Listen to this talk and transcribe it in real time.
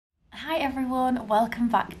everyone, welcome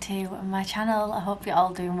back to my channel. I hope you're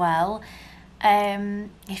all doing well.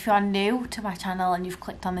 If you are new to my channel and you've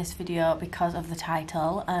clicked on this video because of the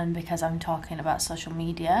title and because I'm talking about social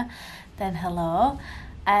media, then hello.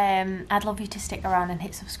 I'd love you to stick around and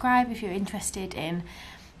hit subscribe if you're interested in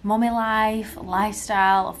mummy life,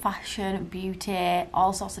 lifestyle, fashion, beauty,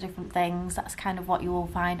 all sorts of different things. That's kind of what you will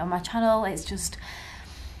find on my channel. It's just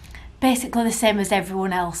basically the same as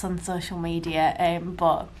everyone else on social media,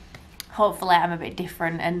 but hopefully I'm a bit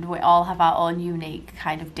different and we all have our own unique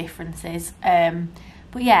kind of differences.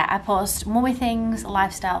 But yeah, I post mummy things,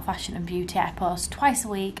 lifestyle, fashion and beauty. I post twice a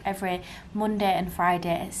week, every Monday and Friday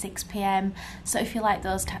at 6 PM. So if you like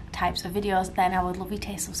those types of videos, then I would love you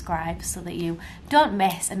to subscribe so that you don't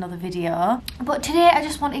miss another video. But today I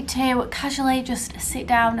just wanted to casually just sit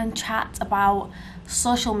down and chat about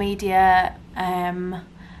social media,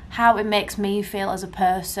 how it makes me feel as a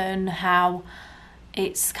person, how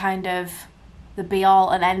it's kind of the be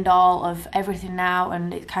all and end all of everything now,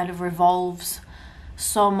 and it kind of revolves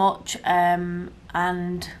so much,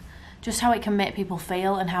 and just how it can make people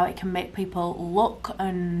feel and how it can make people look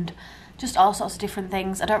and just all sorts of different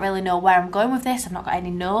things. I don't really know where I'm going with this. I've not got any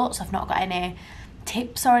notes, I've not got any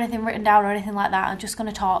tips or anything written down or anything like that. I'm just going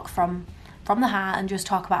to talk from the heart and just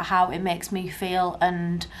talk about how it makes me feel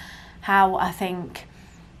and how I think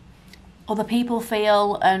other people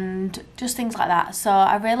feel and just things like that. So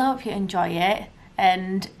I really hope you enjoy it,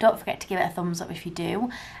 and don't forget to give it a thumbs up if you do,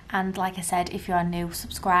 and like I said, if you are new,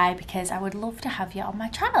 subscribe because I would love to have you on my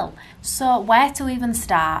channel. So where to even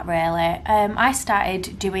start really? I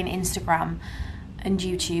started doing Instagram and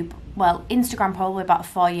YouTube, well, Instagram probably about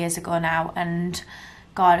 4 years ago now, and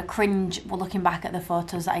God, I cringe looking back at the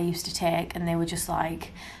photos that I used to take, and they were just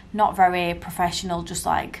like not very professional, just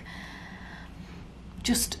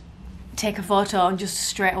take a photo and just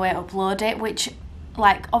straight away upload it, which,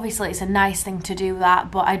 like, obviously it's a nice thing to do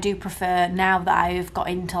that, but I do prefer, now that I've got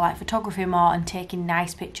into like photography more and taking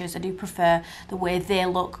nice pictures, I do prefer the way they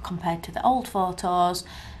look compared to the old photos.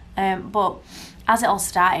 But as it all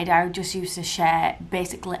started, I just used to share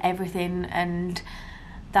basically everything, and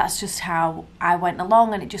that's just how I went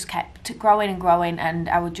along, and it just kept growing and growing, and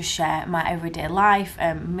I would just share my everyday life,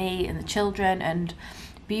 me and the children, and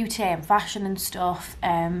beauty and fashion and stuff,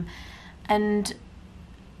 and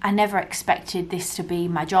I never expected this to be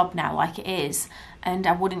my job now like it is, and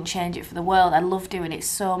I wouldn't change it for the world. I love doing it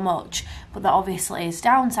so much, but there obviously is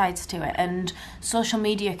downsides to it, and social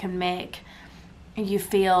media can make you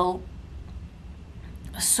feel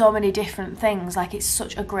so many different things. Like, it's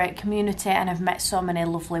such a great community, and I've met so many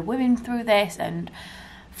lovely women through this, and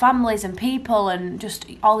families and people, and just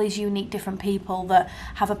all these unique different people that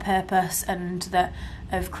have a purpose and that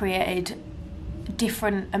have created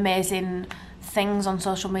different amazing things on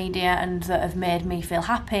social media, and that have made me feel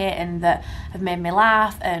happy and that have made me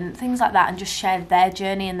laugh and things like that, and just shared their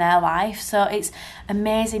journey and their life. So it's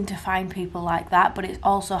amazing to find people like that, but it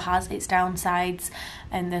also has its downsides,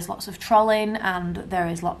 and there's lots of trolling, and there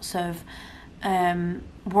is lots of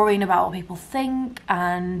worrying about what people think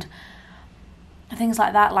and things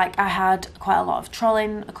like that. Like, I had quite a lot of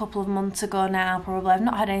trolling a couple of months ago now, probably. I've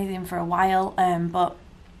not had anything for a while, but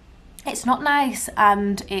it's not nice,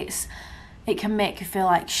 and it can make you feel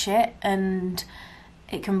like shit, and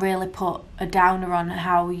it can really put a downer on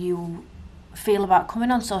how you feel about coming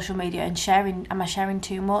on social media and sharing. Am I sharing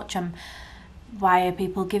too much? Why are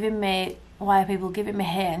people giving me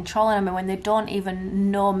hate and trolling me when they don't even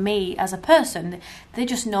know me as a person? They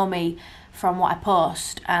just know me from what I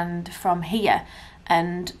post and from here,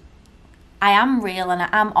 and I am real and I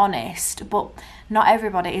am honest, but not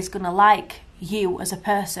everybody is gonna like you as a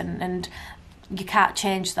person, and you can't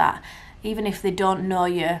change that. Even if they don't know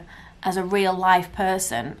you as a real life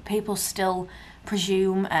person, people still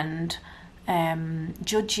presume and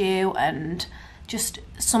judge you, and just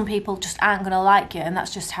some people just aren't going to like you, and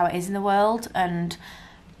that's just how it is in the world. And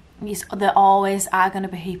there always are going to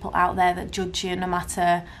be people out there that judge you, no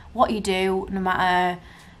matter what you do, no matter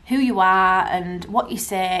who you are and what you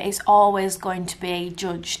say. It's always going to be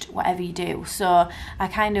judged, whatever you do. So I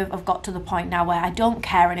kind of have got to the point now where I don't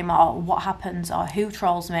care anymore what happens or who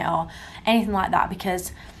trolls me or anything like that,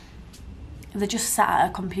 because they're just sat at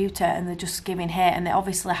a computer and they're just giving hate, and they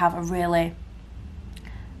obviously have a really,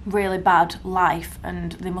 really bad life,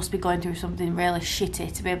 and they must be going through something really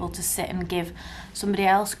shitty to be able to sit and give somebody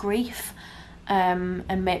else grief,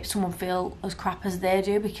 and make someone feel as crap as they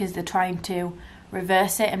do, because they're trying to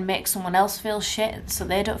reverse it and make someone else feel shit so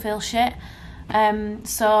they don't feel shit.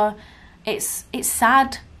 So it's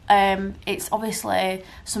sad. It's obviously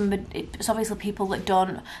people that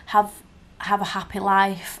don't have a happy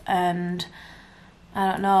life, and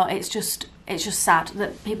I don't know, it's just sad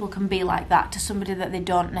that people can be like that to somebody that they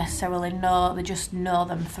don't necessarily know. They just know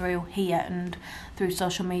them through here and through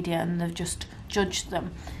social media, and they've just judged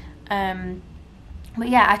them. But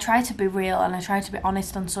yeah, I try to be real and I try to be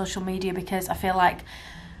honest on social media, because I feel like,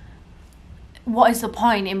 what is the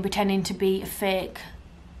point in pretending to be a fake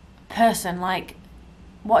person? Like,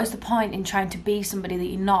 what is the point in trying to be somebody that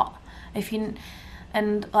you're not?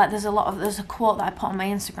 And like, there's a quote that I put on my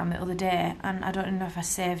Instagram the other day, and I don't know if I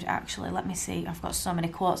saved it actually. Let me see. I've got so many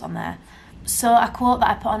quotes on there. So a quote that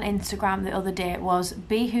I put on Instagram the other day was,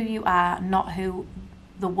 "Be who you are, not who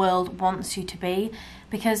the world wants you to be."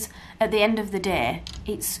 Because at the end of the day,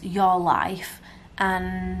 it's your life,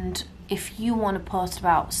 and if you want to post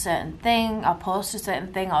about a certain thing, or post a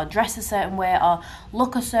certain thing, or dress a certain way, or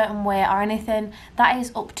look a certain way, or anything, that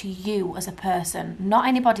is up to you as a person, not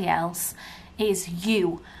anybody else. It is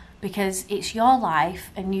you, because it's your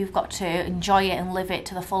life and you've got to enjoy it and live it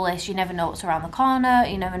to the fullest. You never know what's around the corner,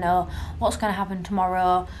 you never know what's going to happen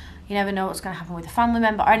tomorrow, you never know what's going to happen with a family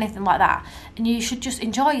member or anything like that. And you should just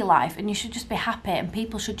enjoy your life, and you should just be happy, and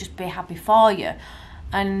people should just be happy for you.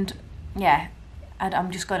 And yeah,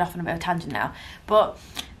 I'm just going off on a bit of a tangent now, but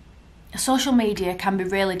social media can be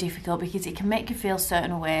really difficult because it can make you feel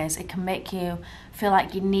certain ways. It can make you feel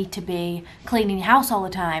like you need to be cleaning your house all the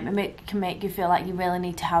time. It can make you feel like you really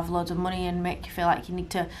need to have loads of money, and make you feel like you need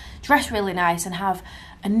to dress really nice and have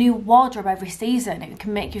a new wardrobe every season. It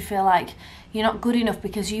can make you feel like you're not good enough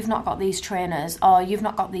because you've not got these trainers, or you've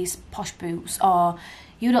not got these posh boots, or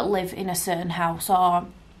you don't live in a certain house, or,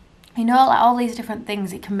 you know, like all these different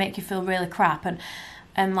things. It can make you feel really crap,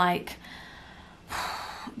 and like,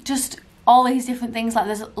 just all these different things. Like,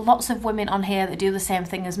 there's lots of women on here that do the same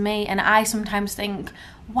thing as me, and I sometimes think,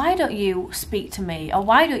 why don't you speak to me, or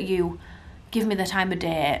why don't you give me the time of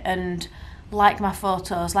day and like my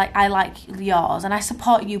photos like I like yours, and I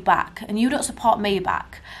support you back, and you don't support me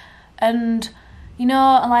back. And, you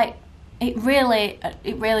know, like, it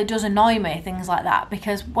really does annoy me, things like that,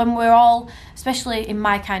 because when we're all, especially in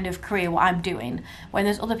my kind of career, what I'm doing, when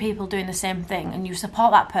there's other people doing the same thing, and you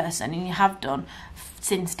support that person, and you have done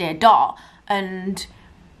since day dot, and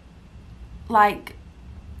like,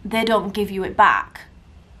 they don't give you it back,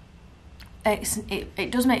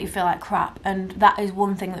 it does make you feel like crap. And that is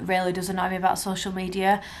one thing that really does annoy me about social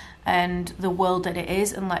media and the world that it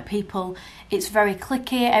is. And like, people, it's very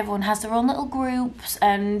cliquey, everyone has their own little groups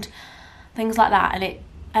and things like that,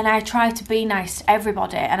 and I try to be nice to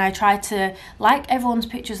everybody, and I try to like everyone's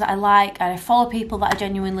pictures that I like, and I follow people that I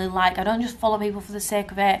genuinely like. I don't just follow people for the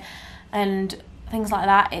sake of it and things like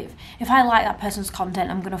that. If I like that person's content,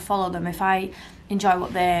 I'm going to follow them. If I enjoy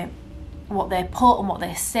what they put and what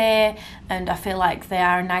they say, and I feel like they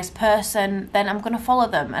are a nice person, then I'm going to follow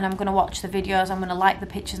them, and I'm going to watch the videos, I'm going to like the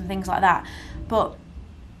pictures and things like that. But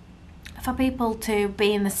for people to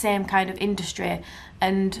be in the same kind of industry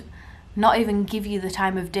and not even give you the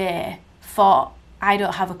time of day for, I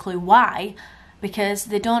don't have a clue why, because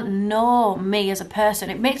they don't know me as a person,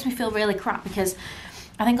 it makes me feel really crap, because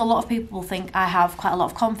I think a lot of people think I have quite a lot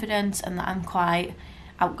of confidence and that I'm quite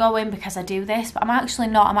outgoing because I do this, but I'm actually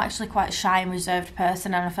not. I'm actually quite a shy and reserved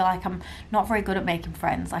person, and I feel like I'm not very good at making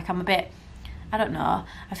friends. Like, I'm a bit, I don't know,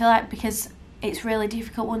 I feel like, because it's really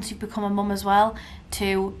difficult once you've become a mum as well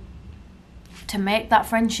to make that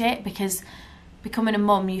friendship, because becoming a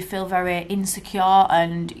mum, you feel very insecure,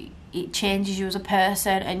 and it changes you as a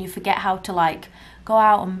person, and you forget how to like go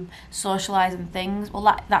out and socialise and things.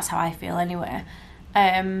 Well, that's how I feel anyway.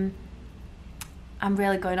 I'm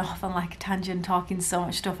really going off on like a tangent, talking so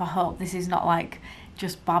much stuff. I hope this is not like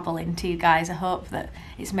just babbling to you guys. I hope that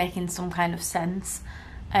it's making some kind of sense.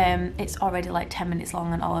 It's already like 10 minutes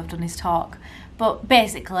long and all I've done is talk. But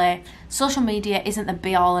basically, social media isn't the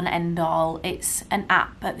be all and end all. It's an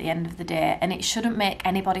app at the end of the day, and it shouldn't make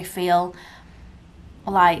anybody feel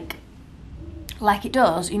like it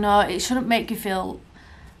does, you know. It shouldn't make you feel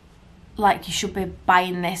like you should be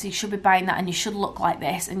buying this, you should be buying that, and you should look like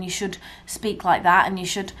this, and you should speak like that, and you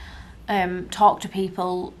should talk to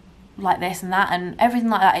people like this and that, and everything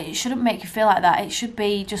like that. It shouldn't make you feel like that. It should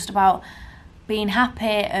be just about being happy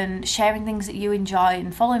and sharing things that you enjoy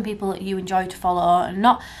and following people that you enjoy to follow, and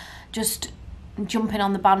not just jumping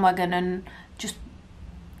on the bandwagon and just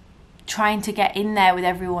trying to get in there with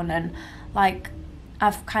everyone. And like,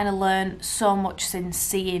 I've kind of learned so much since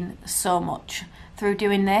seeing so much through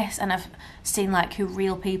doing this, and I've seen like who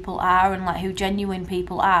real people are and like who genuine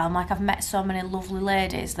people are. And like, I've met so many lovely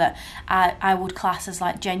ladies that I would class as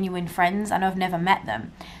like genuine friends. I know I've never met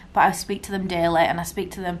them, but I speak to them daily, and I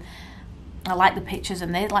speak to them, I like the pictures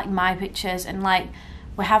and they like my pictures, and like,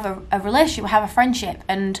 we have a relationship, we have a friendship.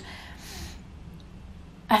 And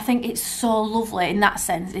I think it's so lovely in that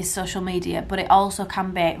sense, is social media, but it also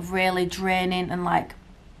can be really draining, and like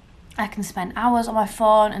I can spend hours on my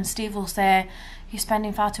phone and Steve will say, you're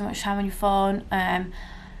spending far too much time on your phone,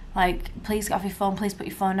 like please get off your phone, please put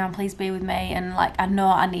your phone down, please be with me. And like I know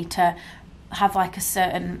I need to have like a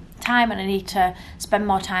certain time, and I need to spend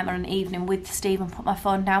more time on an evening with Steve and put my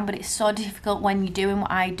phone down, but it's so difficult when you're doing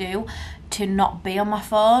what I do to not be on my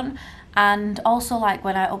phone. And also like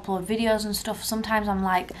when I upload videos and stuff, sometimes I'm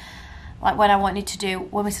like when I wanted to do,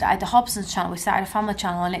 when we started the Hobson's channel, we started a family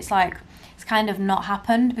channel, and it's like it's kind of not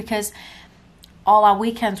happened because all our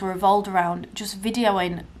weekends were revolved around just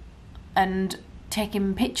videoing and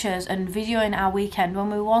taking pictures and videoing our weekend,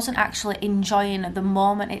 when we wasn't actually enjoying the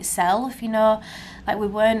moment itself, you know, like we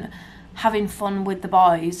weren't having fun with the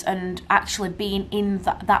boys and actually being in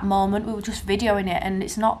that moment. We were just videoing it, and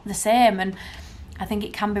it's not the same. And I think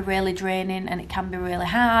it can be really draining, and it can be really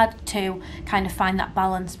hard to kind of find that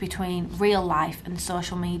balance between real life and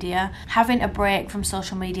social media. Having a break from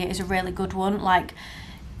social media is a really good one. Like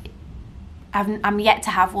I'm yet to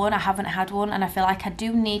have one. I haven't had one, and I feel like I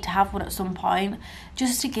do need to have one at some point,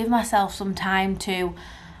 just to give myself some time to,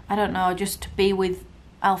 I don't know, just to be with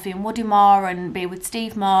Alfie and Woody more, and be with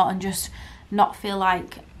Steve more, and just not feel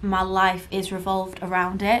like my life is revolved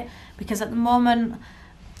around it. Because at the moment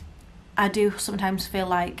I do sometimes feel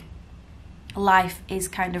like life is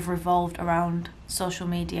kind of revolved around social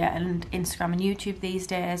media and Instagram and YouTube these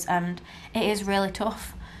days, and it is really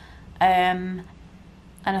tough. And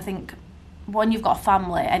I think when you've got a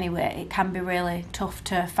family anyway, it can be really tough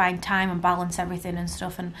to find time and balance everything and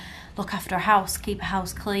stuff, and look after a house, keep a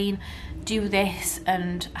house clean, do this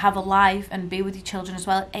and have a life and be with your children as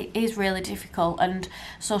well. It is really difficult, and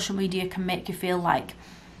social media can make you feel like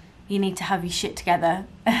you need to have your shit together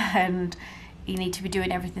and you need to be doing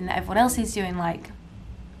everything that everyone else is doing. Like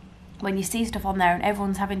when you see stuff on there and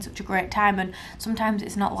everyone's having such a great time, and sometimes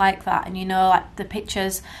it's not like that, and you know, like the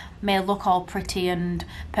pictures may look all pretty and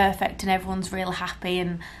perfect and everyone's real happy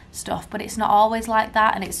and stuff, but it's not always like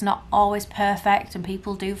that, and it's not always perfect, and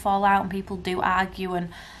people do fall out and people do argue. And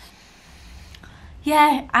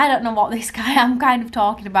yeah, I don't know what this guy I'm kind of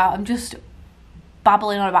talking about. I'm just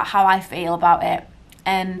babbling on about how I feel about it,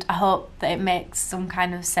 and I hope that it makes some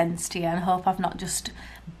kind of sense to you, and I hope I've not just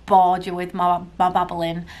bored you with my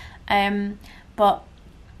babbling. But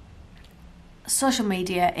social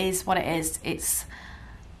media is what it is.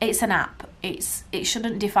 It's an app. It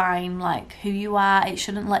shouldn't define like who you are. It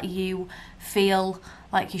shouldn't let you feel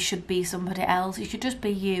like you should be somebody else. You should just be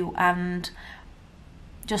you and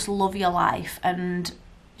just love your life and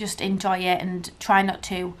just enjoy it, and try not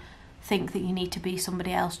to think that you need to be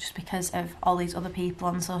somebody else just because of all these other people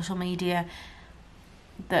on social media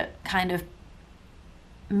that kind of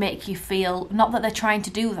make you feel, not that they're trying to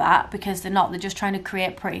do that, because they're not, they're just trying to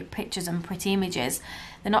create pretty pictures and pretty images.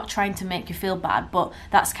 They're not trying to make you feel bad, but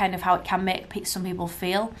that's kind of how it can make some people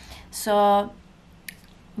feel. So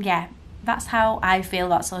yeah, that's how I feel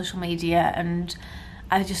about social media, and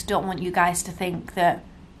I just don't want you guys to think that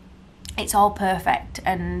it's all perfect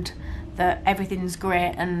and that everything's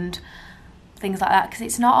great and things like that, because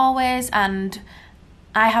it's not always. And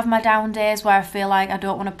I have my down days where I feel like I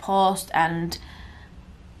don't want to post and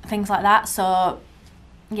things like that. So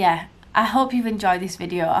yeah, I hope you've enjoyed this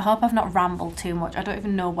video. I hope I've not rambled too much. I don't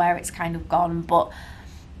even know where it's kind of gone, but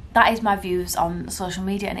that is my views on social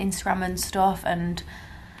media and Instagram and stuff. And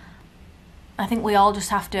I think we all just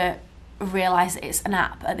have to realise that it's an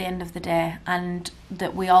app at the end of the day, and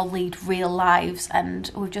that we all lead real lives,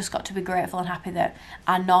 and we've just got to be grateful and happy that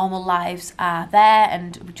our normal lives are there,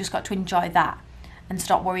 and we've just got to enjoy that and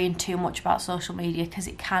stop worrying too much about social media, because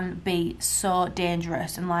it can be so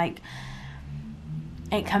dangerous, and like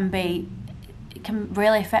it can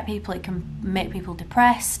really affect people. It can make people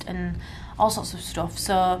depressed and all sorts of stuff.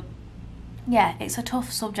 So yeah, it's a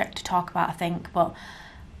tough subject to talk about, I think, but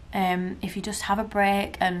if you just have a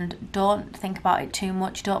break and don't think about it too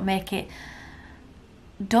much, don't make it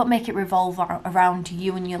revolve around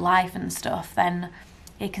you and your life and stuff, then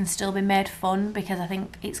it can still be made fun, because I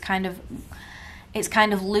think it's kind of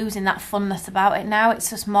losing that funness about it now. It's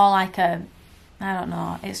just more like I don't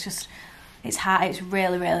know, it's hard. It's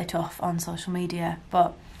really, really tough on social media.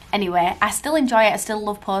 But anyway, I still enjoy it. I still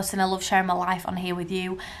love posting. I love sharing my life on here with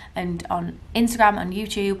you and on Instagram and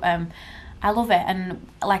YouTube. I love it, and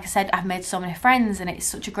like I said, I've made so many friends, and it's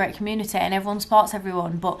such a great community, and everyone supports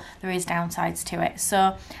everyone, but there is downsides to it.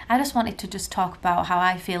 So I just wanted to just talk about how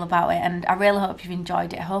I feel about it, and I really hope you've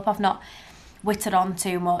enjoyed it. I hope I've not whittled on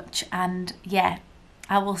too much, and yeah,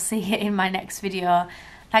 I will see you in my next video.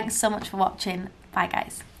 Thanks so much for watching. Bye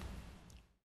guys.